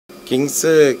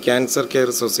Kings cancer care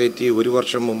society ഒരു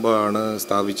വർഷം മുമ്പാണ്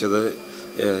സ്ഥാപിച്ചത്.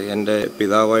 എൻ്റെ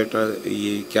പിതാവായിട്ട് ഈ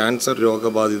ക്യാൻസർ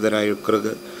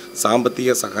രോഗബാധിതരായവർക്ക്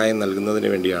സാമ്പത്തിക സഹായം നൽകുന്നതിന്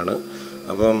വേണ്ടിയാണ്.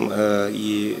 അപ്പം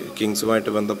ഈ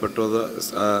കിങ്സുമായിട്ട് ബന്ധപ്പെട്ടത്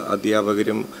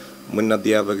അധ്യാപകരും മുൻ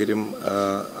അധ്യാപകരും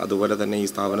അതുപോലെ തന്നെ ഈ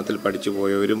സ്ഥാപനത്തിൽ പഠിച്ചു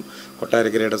പോയവരും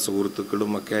കൊട്ടാരക്കരയുടെ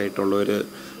സുഹൃത്തുക്കളും ഒക്കെ ആയിട്ടുള്ളവർ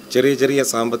ചെറിയ ചെറിയ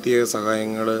സാമ്പത്തിക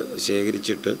സഹായങ്ങൾ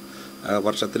ശേഖരിച്ചിട്ട്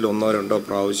വർഷത്തിൽ 1-2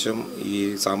 പ്രാവശ്യം ഈ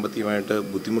സാമ്പത്തികമായിട്ട്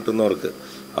ബുദ്ധിമുട്ടുന്നവർക്ക്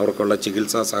അവർക്കുള്ള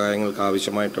ചികിത്സാ സഹായങ്ങൾക്ക്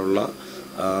ആവശ്യമായിട്ടുള്ള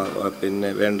പിന്നെ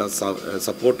വേണ്ട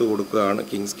സപ്പോർട്ട് കൊടുക്കുകയാണ്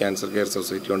കിങ്സ് ക്യാൻസർ കെയർ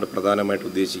സൊസൈറ്റി കൊണ്ട് പ്രധാനമായിട്ട്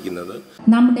ഉദ്ദേശിക്കുന്നത്.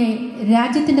 നമ്മുടെ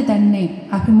രാജ്യത്തിൻ്റെ തന്നെ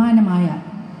അഭിമാനമായ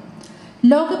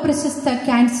ലോകപ്രശസ്ത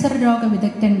ക്യാൻസർ രോഗ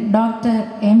വിദഗ്ധൻ doctor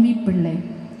MV Pillai,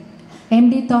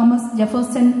 MD Thomas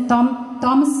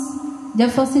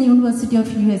Jefferson university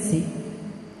of USA,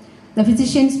 the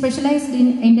physician specialized in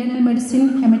internal medicine,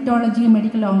 hematology,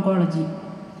 medical oncology,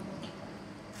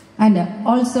 and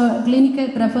also clinical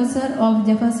professor of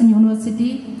Jefferson University,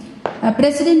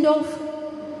 president of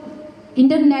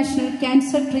International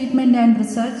Cancer Treatment and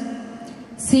Research,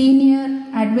 senior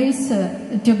advisor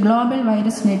to Global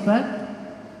Virus Network,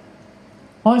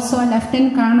 also a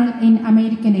lieutenant colonel in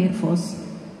American Air Force.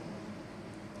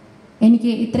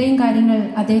 എനിക്ക് ഇത്രയും കാര്യങ്ങൾ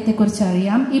അദ്ദേഹത്തെക്കുറിച്ച്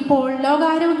അറിയാം. ഇപ്പോൾ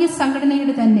ലോകാരോഗ്യ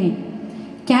സംഘടനയുടെ തന്നെ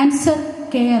cancer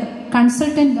care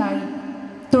കൺസൾട്ടൻ്റായി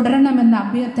തുടരണമെന്ന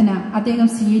അഭ്യർത്ഥന അദ്ദേഹം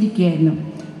സ്വീകരിക്കുകയായിരുന്നു.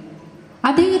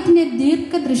 അദ്ദേഹത്തിൻ്റെ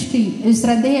ദീർഘദൃഷ്ടി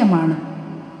ശ്രദ്ധേയമാണ്.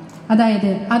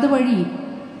 അതായത് അതുവഴി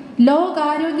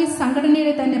ലോകാരോഗ്യ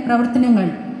സംഘടനയുടെ തന്നെ പ്രവർത്തനങ്ങൾ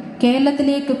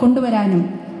കേരളത്തിലേക്ക് കൊണ്ടുവരാനും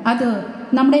അത്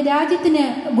നമ്മുടെ രാജ്യത്തിന്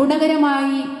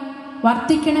ഗുണകരമായി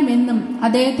വർത്തിക്കണമെന്നും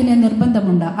അദ്ദേഹത്തിന്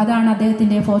നിർബന്ധമുണ്ട്. അതാണ്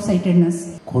അദ്ദേഹത്തിൻ്റെ ഫോർസൈറ്റഡ്നെസ്.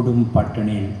 കൊടും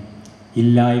പട്ടിണിയിൽ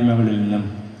ഇല്ലായ്മകളിൽ നിന്നും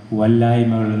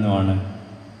വല്ലായ്മകളിൽ നിന്നുമാണ്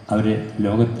അവർ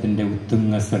ലോകത്തിൻ്റെ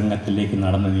ഉത്തുംഗ ശൃംഗത്തിലേക്ക്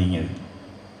നടന്നു നീങ്ങിയത്.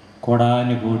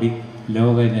 കോടാനുകോടി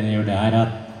ലോകജനയുടെ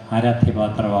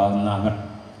ആരാധ്യപാത്രമാകുന്ന അവർ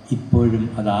ഇപ്പോഴും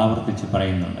അത് ആവർത്തിച്ച്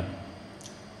പറയുന്നുണ്ട്.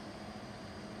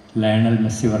 ലയണൽ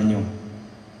മെസ്സി പറഞ്ഞു,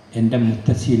 എൻ്റെ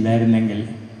മുത്തശ്ശി ഇല്ലായിരുന്നെങ്കിൽ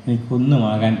എനിക്കൊന്നും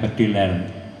ആകാൻ പറ്റില്ലായിരുന്നു.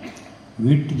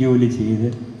 വീട്ടുജോലി ചെയ്ത്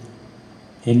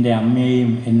എൻ്റെ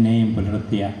അമ്മയെയും എന്നെയും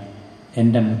പുലർത്തിയ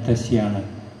എൻ്റെ മുത്തശ്ശിയാണ്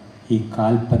ഈ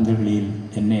കാൽപന്ത് കളിയിൽ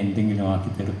എന്നെ എന്തെങ്കിലും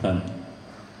ആക്കി തീർത്തതെന്ന്.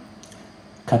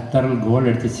 ഖത്തറിൽ ഗോൾ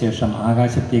അടിച്ച ശേഷം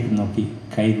ആകാശത്തേക്ക് നോക്കി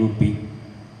കൈകൂപ്പി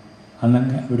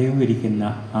അന്നങ്ങ് എവിടെയോ ഇരിക്കുന്ന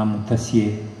ആ മുത്തശ്ശിയെ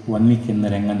വന്ദിക്കുന്ന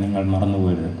രംഗം നിങ്ങൾ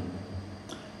മറന്നുപോകരുത്.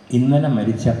 ഇന്നലെ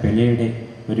മരിച്ച പെലെയുടെ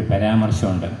ഒരു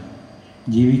പരാമർശമുണ്ട്.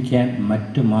 ജീവിക്കാൻ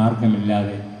മറ്റു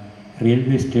മാർഗമില്ലാതെ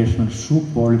റെയിൽവേ സ്റ്റേഷനിൽ ഷൂ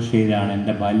പോളിഷ് ചെയ്താണ്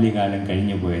എൻ്റെ ബാല്യകാലം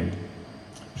കഴിഞ്ഞു പോയത്.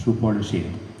 ഷൂ പോളിഷ്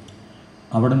ചെയ്തു.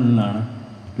 അവിടെ നിന്നാണ്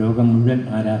ലോകം മുഴുവൻ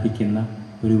ആരാധിക്കുന്ന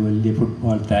ഒരു വലിയ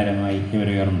ഫുട്ബോൾ താരമായി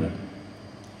ഇവരുയർന്നത്.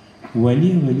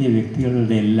 വലിയ വലിയ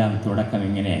വ്യക്തികളുടെ എല്ലാം തുടക്കം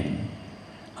ഇങ്ങനെയായിരുന്നു.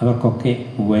 അവർക്കൊക്കെ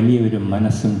വലിയൊരു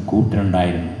മനസ്സും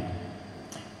കൂട്ടുണ്ടായിരുന്നു.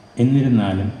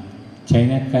 എന്നിരുന്നാലും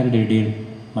ചൈനക്കാരുടെ ഇടയിൽ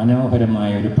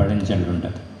മനോഹരമായ ഒരു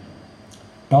പഴഞ്ചൊല്ലുണ്ട്,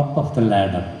 top of the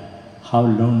ladder, how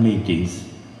lonely it is.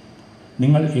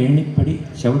 നിങ്ങൾ ഏണിപ്പടി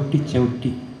ചവിട്ടി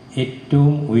ചവിട്ടി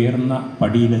ഏറ്റവും ഉയർന്ന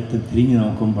പടിയിലെത്തി തിരിഞ്ഞു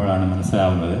നോക്കുമ്പോഴാണ്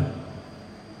മനസ്സിലാവുന്നത്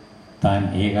താൻ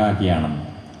ഏകാകിയാണെന്ന്.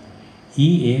 ഈ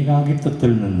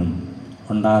ഏകാകിത്വത്തിൽ നിന്നും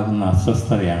ഉണ്ടാകുന്ന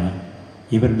അസ്വസ്ഥതയാണ്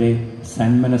ഇവരുടെ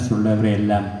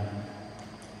സന്മനസ്സുള്ളവരെയെല്ലാം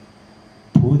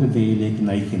ഭൂതതയിലേക്ക്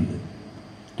നയിക്കുന്നത്.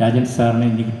 രാജൻ സാറിനെ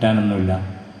ഇനി കിട്ടാനൊന്നുമില്ല.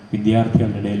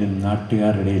 വിദ്യാർത്ഥികളുടെ ഇടയിലും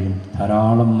നാട്ടുകാരുടെ ഇടയിലും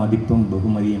ധാരാളം മതിപ്പും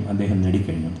ബഹുമതിയും അദ്ദേഹം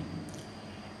നേടിക്കഴിഞ്ഞു.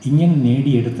 ഇങ്ങനെ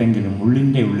നേടിയെടുത്തെങ്കിലും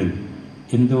ഉള്ളിൻ്റെ ഉള്ളിൽ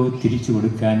എന്തോ തിരിച്ചു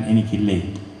കൊടുക്കാൻ എനിക്കില്ലേ?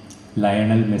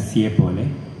 ലയണൽ മെസ്സിയെ പോലെ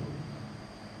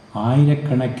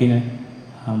ആയിരക്കണക്കിന്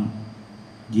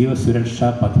ജീവസുരക്ഷാ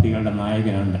പദ്ധതികളുടെ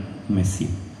നായകനുണ്ട് മെസ്സി.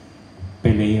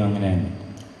 പെലെയും അങ്ങനെ തന്നെ.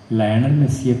 ലയണൽ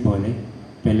മെസ്സിയെ പോലെ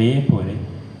പെലെയെ പോലെ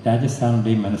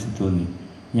രാജസ്ഥാനുടെയും മനസ്സിൽ തോന്നി,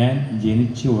 ഞാൻ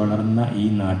ജനിച്ചു വളർന്ന ഈ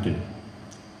നാട്ടിൽ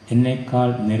എന്നേക്കാൾ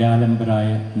നിരാലംബരായ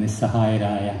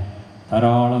നിസ്സഹായരായ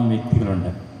ധാരാളം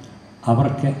വ്യക്തികളുണ്ട്.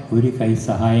 അവർക്ക് ഒരു കൈ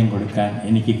സഹായം കൊടുക്കാൻ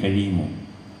എനിക്ക് കഴിയുമോ?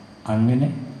 അങ്ങനെ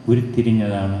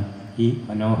ഉരുത്തിരിഞ്ഞതാണ് ഈ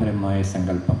മനോഹരമായ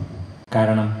സങ്കല്പം.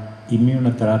 കാരണം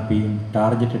ഇമ്മ്യൂണോതെറാപ്പിയും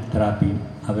ടാർഗറ്റഡ് തെറാപ്പിയും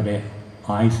അവരെ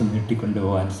ആയുസ്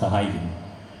നീട്ടിക്കൊണ്ടുപോകാൻ സഹായിക്കുന്നു.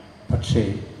 പക്ഷേ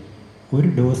ഒരു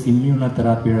ഡോസ്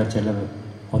ഇമ്മ്യൂണോതെറാപ്പിയുടെ ചിലവ്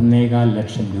 1.25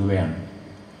 ലക്ഷം രൂപയാണ്.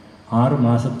 6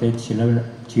 മാസത്തെ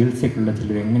ചികിത്സയ്ക്കുള്ള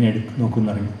ചിലവ് എങ്ങനെ എടുത്തു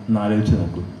നോക്കുമെന്ന് ആലോചിച്ച്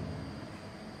നോക്കൂ.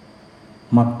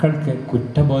 മക്കൾക്ക്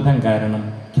കുറ്റബോധം കാരണം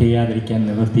ചെയ്യാതിരിക്കാൻ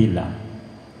നിവൃത്തിയില്ല.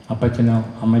 അപ്പച്ചനോ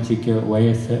അമ്മച്ചിക്കോ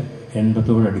വയസ്സ്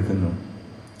 80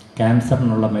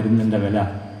 ക്യാൻസറിനുള്ള മരുന്നിൻ്റെ വില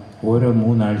ഓരോ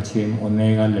 3 ആഴ്ചയും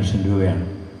 1.25 ലക്ഷം രൂപയാണ്.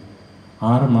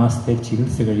 6 മാസത്തെ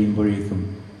ചികിത്സ കഴിയുമ്പോഴേക്കും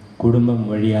കുടുംബം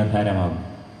വഴിയാധാരമാകും.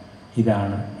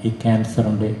 ഇതാണ് ഈ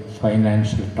ക്യാൻസറിൻ്റെ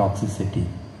ഫൈനാൻഷ്യൽ ടോക്സിസിറ്റി.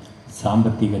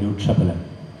 സാമ്പത്തിക രൂക്ഷഫലം.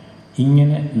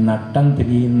 ഇങ്ങനെ നട്ടം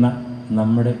തിരിയുന്ന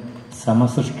നമ്മുടെ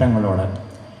സമസൃഷ്ടങ്ങളോട്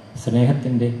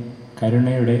സ്നേഹത്തിൻ്റെ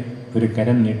കരുണയുടെ ഒരു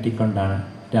കരം നീട്ടിക്കൊണ്ടാണ്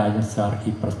രാജൻ സാർ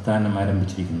ഈ പ്രസ്ഥാനം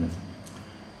ആരംഭിച്ചിരിക്കുന്നത്.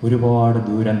 ഒരുപാട്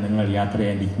ദൂരം നിങ്ങൾ യാത്ര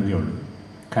ചെയ്യാനിരിക്കുന്നതേ ഉള്ളൂ.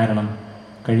 കാരണം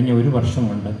കഴിഞ്ഞ ഒരു വർഷം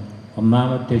കൊണ്ട്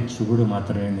ഒന്നാമത്തെ ചുവട്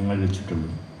മാത്രമേ നിങ്ങൾ വെച്ചിട്ടുള്ളൂ.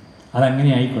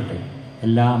 അതങ്ങനെ ആയിക്കോട്ടെ.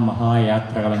 എല്ലാ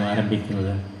മഹായാത്രകളും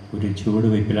ആരംഭിക്കുന്നത് ഒരു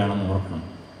ചുവടുവയ്പ്പിലാണെന്ന് ഓർക്കണം.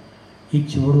 ഈ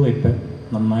ചുവടുവയ്പ്പ്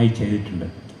നന്നായി ചെയ്തിട്ടുണ്ട്.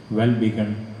 Well begun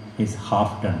is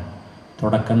half done.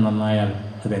 തുടക്കം നന്നായാൽ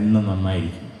അതെന്നും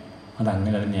നന്നായിരിക്കും.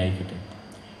 അതങ്ങനെ തന്നെ ആയിക്കട്ടെ.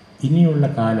 ഇനിയുള്ള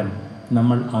കാലം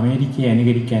നമ്മൾ അമേരിക്കയെ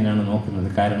അനുകരിക്കാനാണ് നോക്കുന്നത്.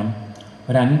 കാരണം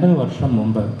ഒരു 50 വർഷം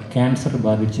മുമ്പ് ക്യാൻസർ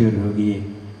ബാധിച്ച ഒരു രോഗിയെ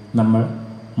നമ്മൾ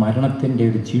മരണത്തിൻ്റെ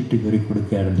ഒരു ചീട്ട് കയറി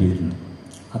കൊടുക്കുകയാണ് ചെയ്തിരുന്നത്.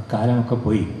 ആ കാലമൊക്കെ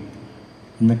പോയി.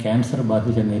 ഇന്ന് ക്യാൻസർ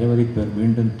ബാധിച്ച നിരവധി പേർ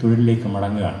വീണ്ടും തൊഴിലിലേക്ക്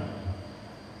മടങ്ങുകയാണ്.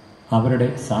 അവരുടെ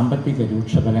സാമ്പത്തിക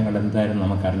രൂക്ഷഫലങ്ങൾ എന്തായാലും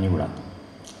നമുക്കറിഞ്ഞുകൂടാ.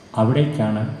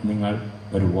 അവിടേക്കാണ് നിങ്ങൾ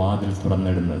ഒരു വാതിൽ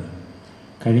തുറന്നിടുന്നത്.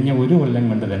 കഴിഞ്ഞ ഒരു കൊല്ലം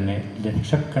കൊണ്ട് തന്നെ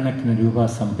ലക്ഷക്കണക്കിന് രൂപ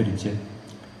സംഭരിച്ച്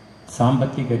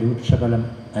സാമ്പത്തിക രൂക്ഷഫലം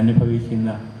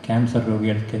അനുഭവിക്കുന്ന ക്യാൻസർ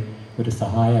രോഗികൾക്ക് ഒരു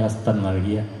സഹായഹസ്തം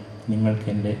നൽകിയ നിങ്ങൾക്ക്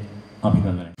എൻ്റെ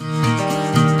അഭിനന്ദനം.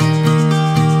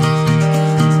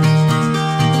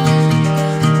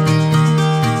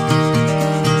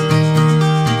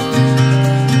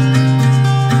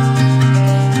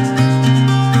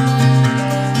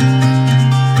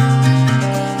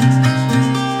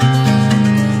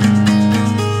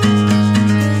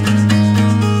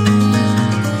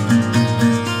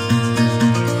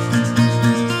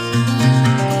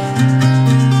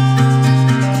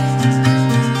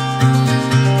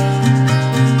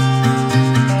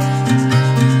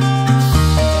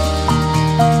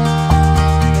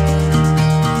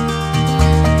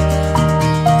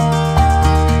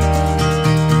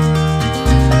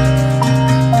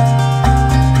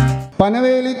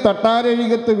 പനവേലി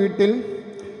തട്ടാരഴികത്ത് വീട്ടിൽ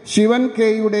ശിവൻ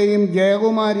കെയുടെയും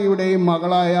ജയകുമാരിയുടെയും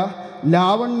മകളായ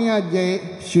ലാവണ്യ ജെ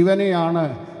ശിവനെയാണ്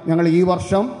ഞങ്ങൾ ഈ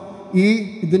വർഷം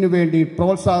ഇതിനു വേണ്ടി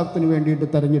പ്രോത്സാഹനത്തിന് വേണ്ടിയിട്ട്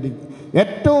തിരഞ്ഞെടുക്കും.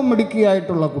 ഏറ്റവും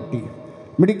മിടുക്കിയായിട്ടുള്ള കുട്ടി,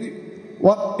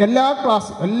 എല്ലാ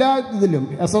ഇതിലും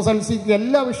SSLCക്ക്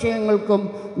എല്ലാ വിഷയങ്ങൾക്കും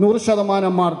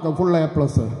 100% mark, full A+,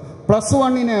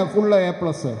 +1 full A+.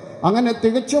 അങ്ങനെ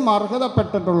തികച്ചും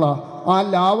അർഹതപ്പെട്ടിട്ടുള്ള ആ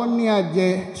ലാവണ്യ ജെ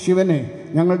ശിവനെ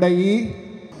ഞങ്ങളുടെ ഈ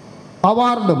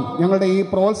അവാർഡും ഞങ്ങളുടെ ഈ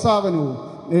പ്രോത്സാഹനവും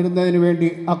നേടുന്നതിന് വേണ്ടി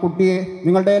ആ കുട്ടിയെ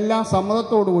നിങ്ങളുടെ എല്ലാ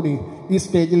സമ്മതത്തോടുകൂടി ഈ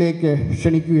സ്റ്റേജിലേക്ക്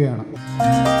ക്ഷണിക്കുകയാണ്.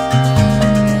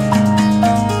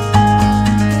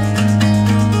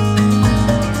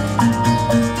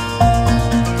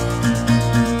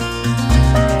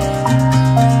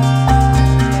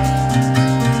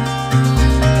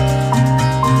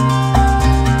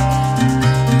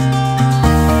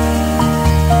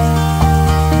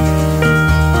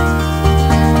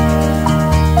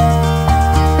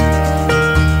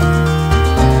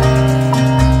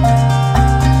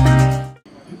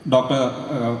 ഡോക്ടർ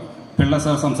പിള്ള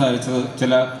സാർ സംസാരിച്ചത്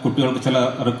ചില കുട്ടികൾക്ക് ചില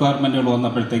റിക്വയർമെൻറ്റുകൾ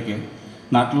വന്നപ്പോഴത്തേക്ക്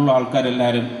നാട്ടിലുള്ള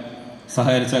ആൾക്കാരെല്ലാവരും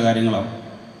സഹകരിച്ച കാര്യങ്ങളാണ്.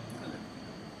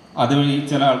 അതുവഴി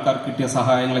ചില ആൾക്കാർ കിട്ടിയ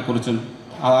സഹായങ്ങളെക്കുറിച്ചും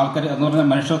ആ ആൾക്കാർ എന്ന് പറഞ്ഞാൽ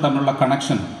മനുഷ്യർ തമ്മിലുള്ള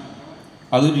കണക്ഷൻ,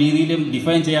 അതൊരു രീതിയിലും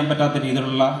ഡിഫൈൻ ചെയ്യാൻ പറ്റാത്ത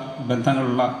രീതിയിലുള്ള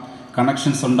ബന്ധങ്ങളുള്ള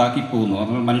കണക്ഷൻസ് ഉണ്ടാക്കി പോകുന്നു.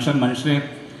 അതുകൊണ്ട് മനുഷ്യരെ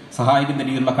സഹായിക്കുന്ന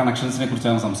രീതിയിലുള്ള കണക്ഷൻസിനെ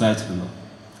കുറിച്ചാണ് സംസാരിച്ചിരുന്നത്.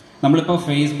 നമ്മളിപ്പോൾ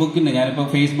ഞാനിപ്പോൾ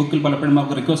ഫേസ്ബുക്കിൽ പലപ്പോഴും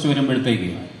നമുക്ക് റിക്വസ്റ്റ്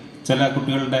വരുമ്പോഴത്തേക്ക് ചില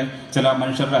കുട്ടികളുടെ ചില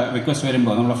മനുഷ്യരുടെ റിക്വസ്റ്റ്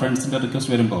വരുമ്പോൾ, നമ്മളെ ഫ്രണ്ട്സിൻ്റെ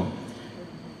റിക്വസ്റ്റ് വരുമ്പോൾ,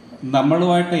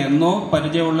 നമ്മളുമായിട്ട് എന്നോ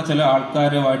പരിചയമുള്ള ചില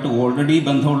ആൾക്കാരുമായിട്ട് ഓൾറെഡി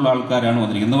ബന്ധമുള്ള ആൾക്കാരാണ്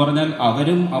വന്നിരിക്കുന്നത്. എന്ന് പറഞ്ഞാൽ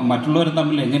അവരും മറ്റുള്ളവരും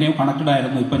തമ്മിൽ എങ്ങനെയോ കണക്റ്റഡ്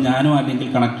ആയിരുന്നു, ഇപ്പം ഞാനും അല്ലെങ്കിൽ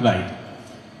കണക്റ്റഡായി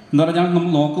എന്ന് പറഞ്ഞാൽ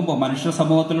നമ്മൾ നോക്കുമ്പോൾ മനുഷ്യ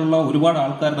സമൂഹത്തിലുള്ള ഒരുപാട്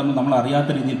ആൾക്കാർ തമ്മിൽ നമ്മൾ അറിയാത്ത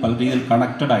രീതിയിൽ പല രീതിയിൽ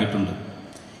കണക്റ്റഡ് ആയിട്ടുണ്ട്.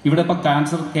 ഇവിടെ ഇപ്പോൾ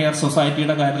ക്യാൻസർ കെയർ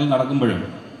സൊസൈറ്റിയുടെ കാര്യത്തിൽ നടക്കുമ്പോഴും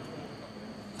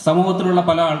സമൂഹത്തിലുള്ള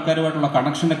പല ആൾക്കാരുമായിട്ടുള്ള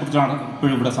കണക്ഷനെ കുറിച്ചാണ്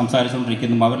ഇപ്പോഴും ഇവിടെ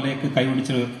സംസാരിച്ചുകൊണ്ടിരിക്കുന്നത്. അവരിലേക്ക്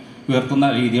കൈപിടിച്ച് ഉയർത്തുന്ന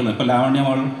രീതികൾ. ഇപ്പോൾ ലാവണ്യ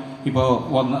മോൾ ഇപ്പോൾ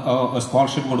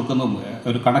സ്കോളർഷിപ്പ് കൊടുക്കുന്നതും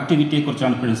ഒരു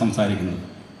കണക്ടിവിറ്റിയെക്കുറിച്ചാണ് ഇപ്പോഴും സംസാരിക്കുന്നത്.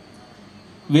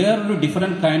 വേറൊരു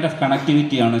ഡിഫറെൻറ്റ് കൈൻഡ് ഓഫ്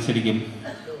കണക്ടിവിറ്റിയാണ് ശരിക്കും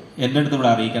എൻ്റെ അടുത്ത് ഇവിടെ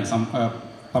അറിയിക്കാൻ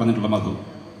പറഞ്ഞിട്ടുള്ള മധു.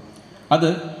 അത്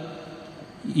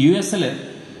US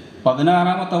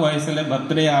 16ാമത്തെ വയസ്സിൽ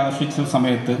ബർത്ത്ഡേ ആഘോഷിച്ച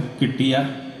സമയത്ത് കിട്ടിയ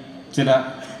ചില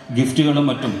ഗിഫ്റ്റുകളും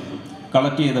മറ്റും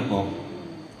കളക്ട് ചെയ്തപ്പോൾ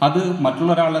അത്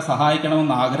മറ്റുള്ളൊരാളെ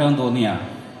സഹായിക്കണമെന്ന് ആഗ്രഹം തോന്നിയ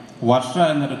വർഷ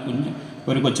എന്നൊരു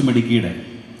കൊച്ചുമിടുക്കിയുടെ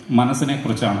മനസ്സിനെ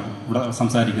കുറിച്ചാണ് ഇവിടെ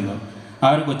സംസാരിക്കുന്നത്. ആ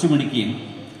ഒരു കൊച്ചുമിടുക്കിയും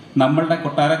നമ്മളുടെ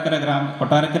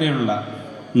കൊട്ടാരക്കരയുള്ള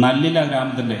നല്ലില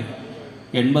ഗ്രാമത്തിൻ്റെ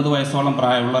 80 വയസ്സോളം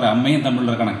പ്രായമുള്ള ഒരു അമ്മയും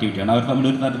തമ്മിലുള്ള കണക്ടിവിറ്റിയാണ്. അവർ തമ്മിൽ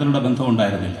ഒരു തരത്തിലുള്ള ബന്ധം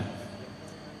ഉണ്ടായിരുന്നില്ല.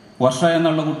 വർഷ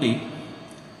എന്നുള്ള കുട്ടി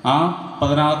ആ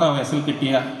 16ാമത്തെ വയസ്സിൽ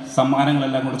കിട്ടിയ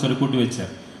സമ്മാനങ്ങളെല്ലാം കൂടെ ചുരുക്കൂട്ടി വെച്ച്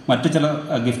മറ്റു ചില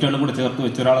ഗിഫ്റ്റുകളും കൂടെ ചേർത്ത്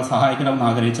വെച്ച് ഒരാളെ സഹായിക്കണമെന്ന്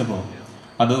ആഗ്രഹിച്ചപ്പോൾ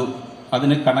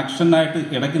അതിന് കണക്ഷനായിട്ട്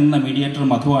ഇടയ്ക്ക് നിന്ന മീഡിയേറ്റർ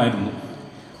മധുവായിരുന്നു.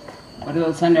 ഒരു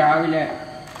ദിവസം രാവിലെ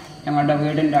ഞങ്ങളുടെ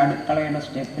വീടിൻ്റെ അടുക്കളയുടെ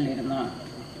സ്റ്റെപ്പിലിരുന്ന്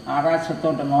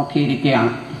ആകാശത്തോട്ട്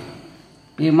നോക്കിയിരിക്കുകയാണ്.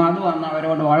 ഈ മധു വന്ന്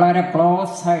അവരോട് വളരെ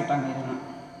ക്ലോസ് ആയിട്ട് അങ്ങിരുന്നു,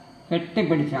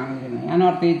 കെട്ടിപ്പിടിച്ച് അങ്ങിരുന്നു.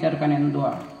 ഞാനോർത്ത് ഈ ചെറുക്കൻ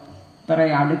എന്തുവാ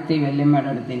ഇത്രയും അടുത്ത് വല്യമ്മയുടെ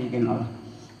അടുത്തിരിക്കുന്നത്.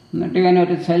 എന്നിട്ട്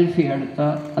ഇവനൊരു സെൽഫി എടുത്ത്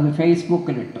അത്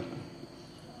ഫേസ്ബുക്കിലിട്ടു.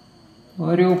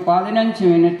 ഒരു 15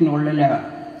 മിനിറ്റിനുള്ളിൽ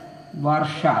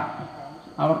വർഷ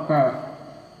അവർക്ക്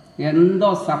എന്തോ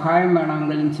സഹായം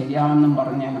വേണമെങ്കിലും ചെയ്യാമെന്നും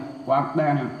പറഞ്ഞ്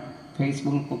വാഗ്ദാനം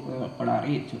ഫേസ്ബുക്കിലൂടെ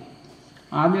അറിയിച്ചു.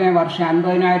 ആദ്യമേ വർഷം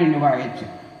 50,000 രൂപ അയച്ചു.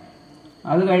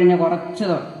 അത് കഴിഞ്ഞ് കുറച്ച്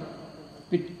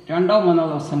 2-3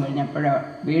 ദിവസം കഴിഞ്ഞപ്പോൾ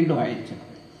വീണ്ടും അയച്ചു.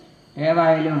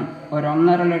 ഏതായാലും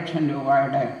 1.5 ലക്ഷം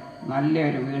രൂപയുടെ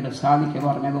നല്ലൊരു വീട് സാധിക്ക്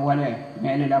പറഞ്ഞതുപോലെ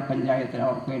മേലില പഞ്ചായത്തിൽ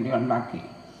അവർക്ക് വേണ്ടി ഉണ്ടാക്കി.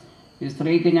 ഈ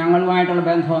സ്ത്രീക്ക് ഞങ്ങളുമായിട്ടുള്ള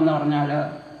ബന്ധമെന്ന് പറഞ്ഞാൽ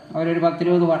അവരൊരു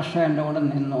 10-20 വർഷം എൻ്റെ കൂടെ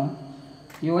നിന്നു.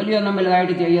 ജോലിയൊന്നും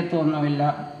വലുതായിട്ട് ചെയ്യത്തൊന്നുമില്ല.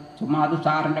 ചുമ്മാ അത്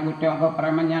സാറിൻ്റെ കുറ്റമൊക്കെ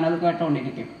പറയുമ്പോൾ ഞാനത്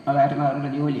കേട്ടുകൊണ്ടിരിക്കും. അതായിരുന്നു അവരുടെ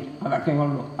ജോലി, അതൊക്കെ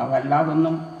ഉള്ളൂ.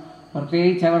 അതല്ലാതൊന്നും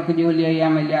പ്രത്യേകിച്ച് അവർക്ക് ജോലി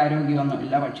ചെയ്യാൻ വലിയ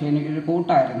ആരോഗ്യമൊന്നുമില്ല. പക്ഷേ എനിക്കൊരു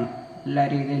കൂട്ടായിരുന്നു, എല്ലാ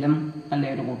രീതിയിലും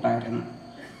നല്ലൊരു കൂട്ടായിരുന്നു.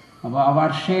 അപ്പോൾ ആ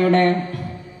വർഷയുടെ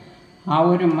ആ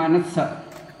ഒരു മനസ്സ്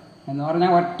എന്ന്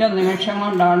പറഞ്ഞാൽ ഒറ്റ നിമിഷം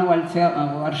കൊണ്ടാണ്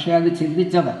വർഷ അത്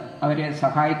ചിന്തിച്ചത്, അവരെ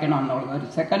സഹായിക്കണം എന്നുള്ളത്. ഒരു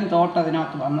സെക്കൻഡ് തോട്ട്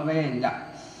അതിനകത്ത് വന്നതേ ഇല്ല.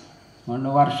 അതുകൊണ്ട്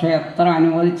വർഷ എത്ര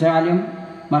അനുവദിച്ചാലും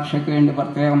വർഷയ്ക്ക് വേണ്ടി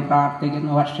പ്രത്യേകം പ്രാർത്ഥിക്കുന്നു.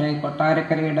 വർഷയെ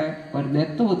കൊട്ടാരക്കരയുടെ ഒരു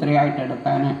ദത്തുപുത്രിയായിട്ട്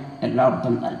എടുക്കാൻ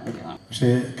എല്ലാവർക്കും താല്പര്യമാണ്. പക്ഷേ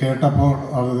കേട്ടപ്പോൾ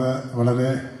അത് വളരെ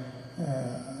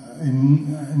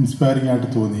ഇൻസ്പയറിംഗ് ആയിട്ട്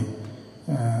തോന്നി.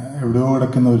 എവിടെയോ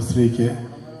കിടക്കുന്ന ഒരു സ്ത്രീക്ക്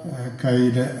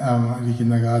കയ്യിൽ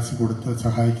ഇരിക്കുന്ന കാശ് കൊടുത്ത്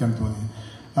സഹായിക്കാൻ തോന്നി.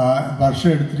 വർഷം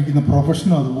എടുത്തിരിക്കുന്ന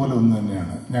പ്രൊഫഷനും അതുപോലെ ഒന്ന്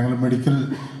തന്നെയാണ്. ഞങ്ങൾ മെഡിക്കൽ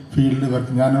ഫീൽഡിൽ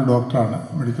ഞാനൊരു ഡോക്ടറാണ്.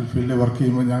 മെഡിക്കൽ ഫീൽഡിൽ വർക്ക്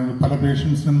ചെയ്യുമ്പോൾ ഞങ്ങൾ പല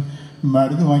പേഷ്യൻസിനും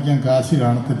മരുന്ന് വാങ്ങിക്കാൻ കാശ്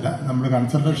കാണത്തില്ല. നമ്മൾ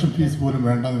കൺസൾട്ടേഷൻ ഫീസ് പോലും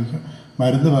വേണ്ടെന്ന് വെച്ചാൽ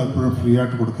മരുന്ന് പലപ്പോഴും ഫ്രീ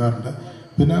ആയിട്ട് കൊടുക്കാറുണ്ട്.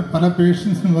 പിന്നെ പല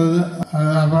പേഷ്യൻസിനും അത്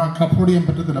അഫോർഡ് ചെയ്യാൻ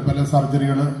പറ്റത്തില്ല, പല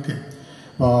സർജറികളൊക്കെ.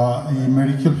 അപ്പോൾ ഈ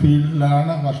മെഡിക്കൽ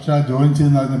ഫീൽഡിലാണ് വർഷ ജോയിൻ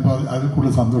ചെയ്യുന്ന അതിനിപ്പോൾ അതിൽ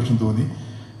കൂടുതൽ സന്തോഷം തോന്നി.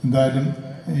 എന്തായാലും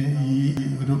ഈ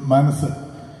ഒരു മനസ്സ്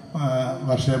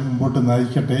വർഷയെ മുമ്പോട്ട്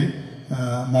നയിക്കട്ടെ.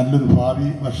 നല്ലൊരു ഭാവി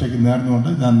വർഷയ്ക്ക് നേർന്നുകൊണ്ട്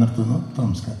ഞാൻ നിർത്തുന്നു.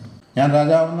 നമസ്കാരം. ഞാൻ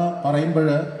രാജാവെന്ന് പറയുമ്പോൾ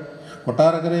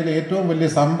കൊട്ടാരക്കരയിലെ ഏറ്റവും വലിയ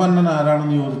സമ്പന്നൻ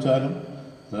ആരാണെന്ന് ചോദിച്ചാലും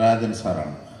രാജൻ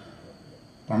സാറാണ്.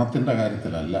 പണത്തിൻ്റെ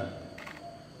കാര്യത്തിലല്ല,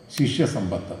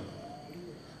 ശിഷ്യസമ്പത്ത്.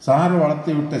 സാറ്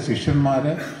വളർത്തിവിട്ട ശിഷ്യന്മാർ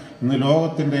ഇന്ന്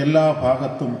ലോകത്തിൻ്റെ എല്ലാ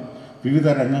ഭാഗത്തും വിവിധ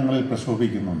രംഗങ്ങളിൽ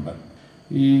പ്രശോഭിക്കുന്നുണ്ട്.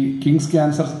 ഈ കിങ്സ്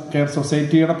ക്യാൻസർ കെയർ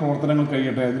സൊസൈറ്റിയുടെ പ്രവർത്തനങ്ങൾ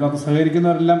കഴിയട്ടെ. ഇതിനകത്ത്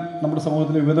സഹകരിക്കുന്നവരെല്ലാം നമ്മുടെ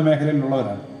സമൂഹത്തിലെ വിവിധ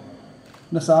മേഖലയിലുള്ളവരാണ്.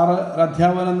 പിന്നെ സാറ് ഒരു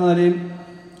അധ്യാപകൻ എന്ന നിലയിൽ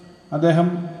അദ്ദേഹം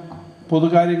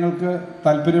പൊതുകാര്യങ്ങൾക്ക്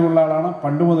താല്പര്യമുള്ള ആളാണ്.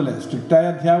 പണ്ട് മുതലേ സ്ട്രിക്റ്റായ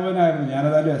അധ്യാപകനായിരുന്നു.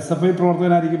 ഞാനേതായാലും SFI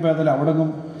പ്രവർത്തകനായിരിക്കുമ്പോൾ ഏതായാലും അവിടെയൊന്നും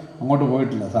അങ്ങോട്ട്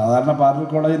പോയിട്ടില്ല. സാധാരണ പാരലൽ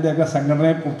കോളേജിൻ്റെയൊക്കെ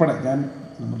സംഘടനയെ ഉൾപ്പെടെ ഞാൻ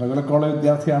റെഗുലർ കോളേജ്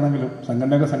വിദ്യാർത്ഥിയാണെങ്കിലും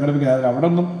സംഘടനയൊക്കെ സംഘടിപ്പിക്കുന്നത് അവിടെ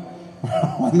ഒന്നും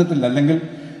വന്നിട്ടില്ല. അല്ലെങ്കിൽ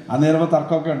അന്ന് ചിലപ്പോൾ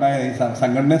തർക്കമൊക്കെ ഉണ്ടായത് ഈ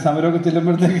സംഘടനയും സമരമൊക്കെ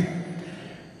ചെല്ലുമ്പോഴത്തേക്ക്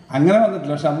അങ്ങനെ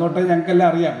വന്നിട്ടില്ല. പക്ഷെ അന്നോട്ടേ ഞങ്ങൾക്കെല്ലാം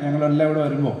അറിയാം, ഞങ്ങളെല്ലാം ഇവിടെ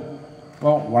വരുമ്പോൾ.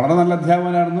 അപ്പോൾ വളരെ നല്ല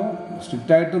അധ്യാപകനായിരുന്നു.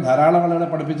 സ്ട്രിക്റ്റായിട്ട് ധാരാളം ആളുകളെ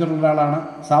പഠിപ്പിച്ചിട്ടുള്ള ഒരാളാണ്.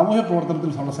 സാമൂഹ്യ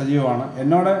പ്രവർത്തനത്തിൽ വളരെ സജീവമാണ്.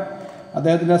 എന്നോട്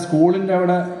അദ്ദേഹത്തിൻ്റെ സ്കൂളിൻ്റെ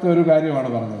അവിടുത്തെ ഒരു കാര്യമാണ്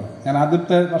പറഞ്ഞത്. ഞാൻ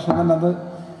ആദ്യത്തെ വർഷം തന്നെ അത്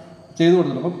ചെയ്തു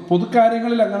കൊടുത്തിട്ടുണ്ട്. അപ്പോൾ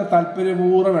പൊതുക്കാര്യങ്ങളിൽ അങ്ങനെ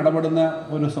താല്പര്യപൂർവ്വം ഇടപെടുന്ന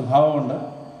ഒരു സ്വഭാവമുണ്ട്.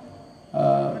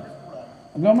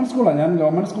 ഗവൺമെൻറ് സ്കൂളാണ്. ഞാൻ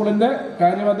ഗവൺമെൻറ് സ്കൂളിൻ്റെ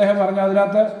കാര്യം അദ്ദേഹം പറഞ്ഞു.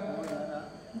 അതിനകത്ത്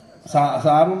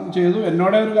സാറും ചെയ്തു.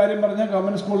 എന്നോടെ ഒരു കാര്യം പറഞ്ഞാൽ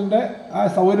ഗവൺമെൻറ് സ്കൂളിൻ്റെ ആ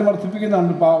സൗകര്യം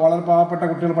വർദ്ധിപ്പിക്കുന്നുണ്ട്. വളരെ പാവപ്പെട്ട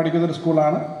കുട്ടികൾ പഠിക്കുന്നൊരു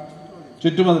സ്കൂളാണ്.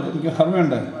 ചുറ്റുമതിൽ എനിക്ക്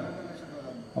ഓർമ്മയുണ്ട്.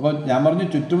 അപ്പോൾ ഞാൻ പറഞ്ഞു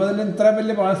ചുറ്റുമതിൽ ഇത്ര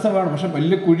വലിയ പൈസ വേണം, പക്ഷെ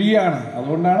വലിയ കുഴിയാണ്,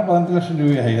 അതുകൊണ്ടാണ് 18 ലക്ഷം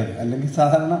രൂപയായത്. അല്ലെങ്കിൽ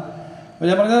സാധാരണ അപ്പോൾ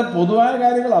ഞാൻ പറഞ്ഞത് പൊതുവായ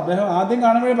കാര്യങ്ങൾ അദ്ദേഹം ആദ്യം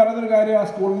കാണുമ്പോഴേ പറയുന്നൊരു കാര്യം ആ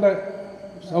സ്കൂളിൻ്റെ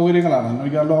സൗകര്യങ്ങളാണ്.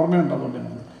 എനിക്ക് നല്ല ഓർമ്മയുണ്ട്.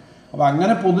 അതുകൊണ്ടാണ്. അപ്പോൾ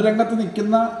അങ്ങനെ പൊതുരംഗത്ത്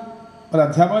നിൽക്കുന്ന ഒരു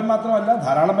അധ്യാപകൻ മാത്രമല്ല,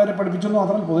 ധാരാളം പേരെ പഠിപ്പിച്ചെന്ന്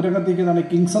മാത്രമല്ല പൊതുരംഗത്ത് നിൽക്കുന്നതാണ്.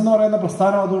 കിങ്സ് എന്ന് പറയുന്ന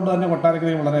പ്രസ്ഥാനം അതുകൊണ്ട് തന്നെ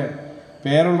കൊട്ടാരക്കരയിൽ വളരെ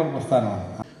പേരുള്ളൊരു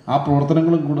പ്രസ്ഥാനമാണ്. ആ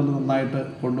പ്രവർത്തനങ്ങളും കൂടുതൽ നന്നായിട്ട്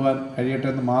കൊണ്ടുപോകാൻ കഴിയട്ടെ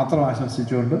എന്ന് മാത്രം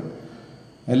ആശംസിച്ചുകൊണ്ട്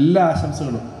എല്ലാ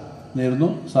ആശംസകളും നേരുന്നു.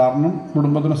 സാറിനും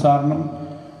കുടുംബത്തിനും സാറിനും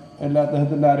എല്ലാ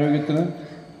അദ്ദേഹത്തിൻ്റെ ആരോഗ്യത്തിന്,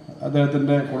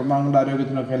 അദ്ദേഹത്തിൻ്റെ കുടുംബാംഗങ്ങളുടെ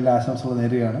ആരോഗ്യത്തിനൊക്കെ എല്ലാ ആശംസകളും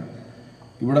നേരുകയാണ്.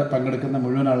 ഇവിടെ പങ്കെടുക്കുന്ന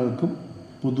മുഴുവൻ ആളുകൾക്കും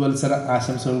പുതുവത്സര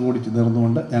ആശംസകൾ കൂടി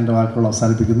നേർന്നുകൊണ്ട് ഞാൻ എൻ്റെ വാക്കുകൾ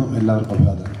അവസാനിപ്പിക്കുന്നു. എല്ലാവർക്കും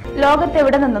അഭിവാദനം.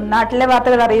 ലോകത്തെവിടെ നിന്നും നാട്ടിലെ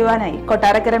വാർത്തകൾ അറിയുവാനായി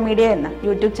കൊട്ടാരക്കര മീഡിയ എന്ന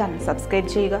യൂട്യൂബ് ചാനൽ സബ്സ്ക്രൈബ്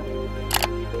ചെയ്യുക.